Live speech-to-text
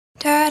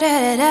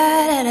Hannah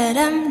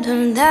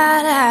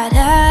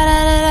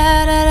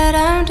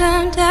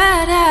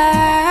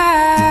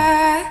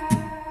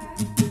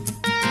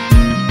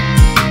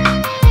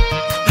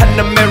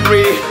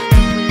Mary,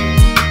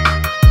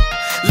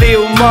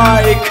 Lyrico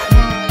Mycal,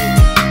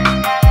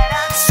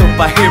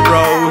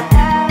 superhero.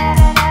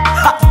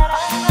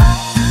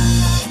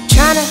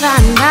 Trying to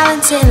find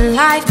balance in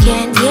life,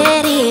 can't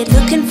get it.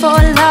 Looking for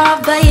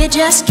love, but you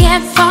just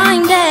can't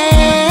find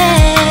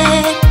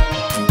it.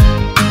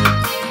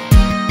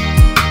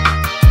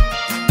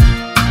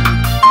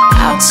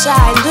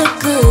 Outside look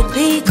good,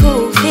 be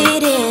cool,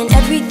 fit in.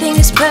 Everything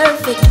is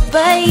perfect,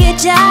 but you're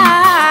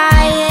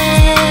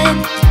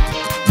dying.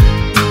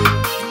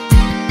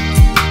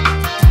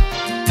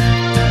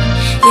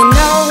 You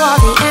know all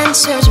the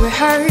answers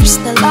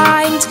rehearsed, the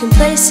lines.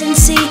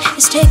 Complacency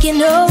is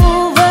taking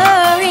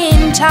over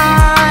in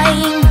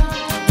time.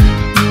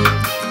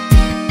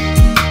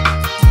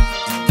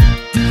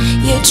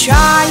 You're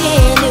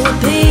trying to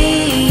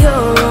be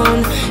your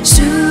own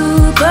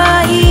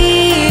superhero,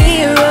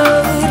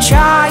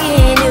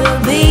 trying to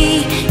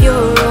be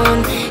your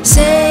own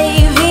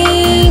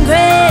saving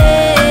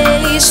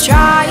grace,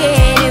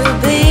 trying to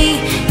be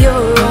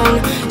your own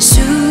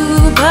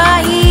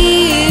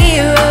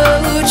superhero,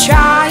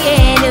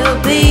 trying to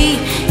be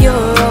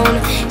your own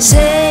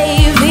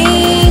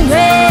saving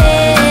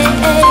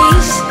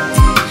grace.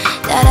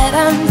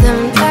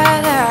 Da-da-dum-dum,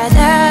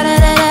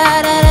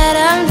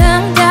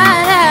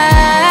 da-da-da-da-da-da-da-dum-dum-da-da.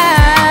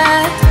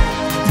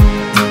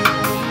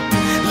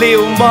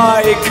 Lyrico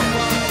Mycal.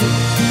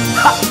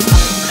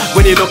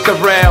 When you look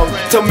around,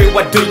 tell me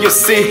what do you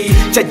see?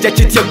 Chaja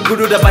chitya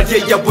gurura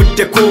bariya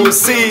budde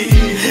kunsi.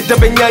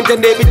 Dabe nyanja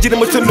nebijiri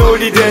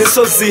mutunuli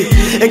densozi.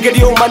 Engeri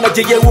y'omwana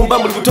gye yeewumba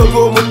mu lubuto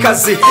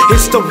lw'omukazi.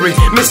 History,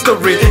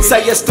 mystery,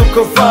 science to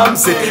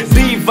confirms it.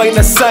 Divine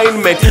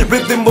assignment,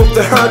 rhythm of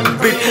the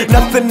heartbeat.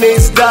 Nothing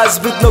is does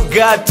with no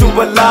God to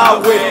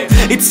allow it.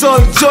 It's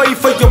all joy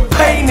for your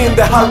pain in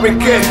the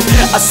hurricane.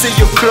 I see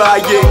you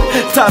crying,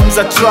 times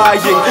are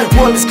trying.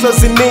 World is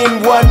closing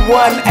in, one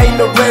ain't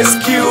no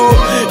rescue.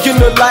 You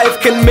know life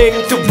can mean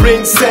to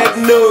bring sad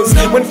news.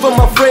 When for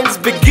my friends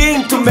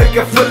begin to make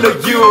a fool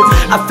of you.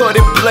 I thought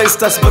it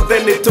blessed us, but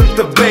then it took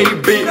the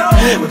baby.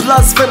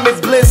 Blasphemy,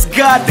 bless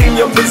God in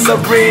your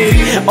misery.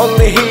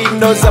 Only He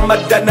knows I'm a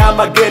dana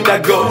magenda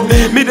go.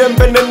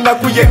 Midembenena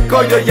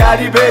kuyekoyo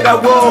yaribera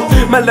wo.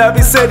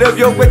 Malabi said of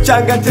your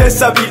wechanga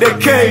tesa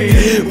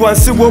bideke.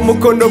 Once you wo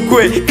mukono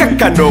kwe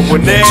kakano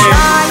mune.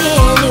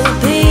 Trying to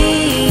be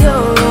your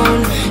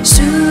own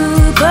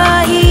superhero,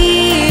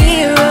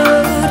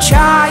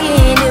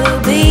 trying to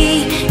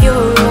be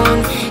your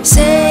own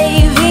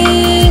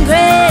saving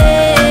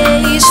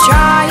grace,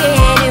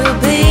 trying to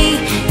be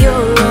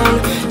your own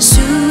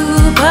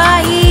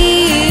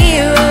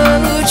superhero,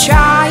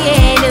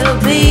 trying to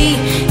be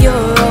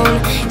your own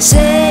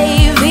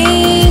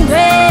saving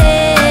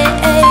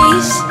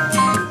grace.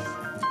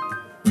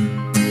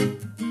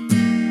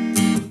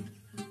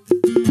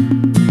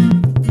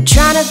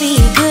 Trying to be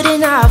good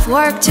enough,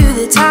 work to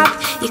the top.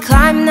 You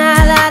climb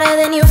that ladder,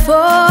 then you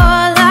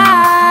fall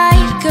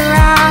like a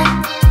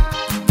rock.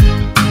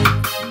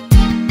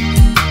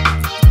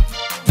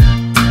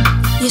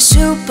 Your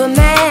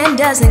Superman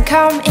doesn't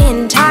come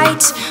in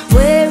tights.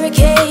 Wear a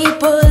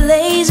cape or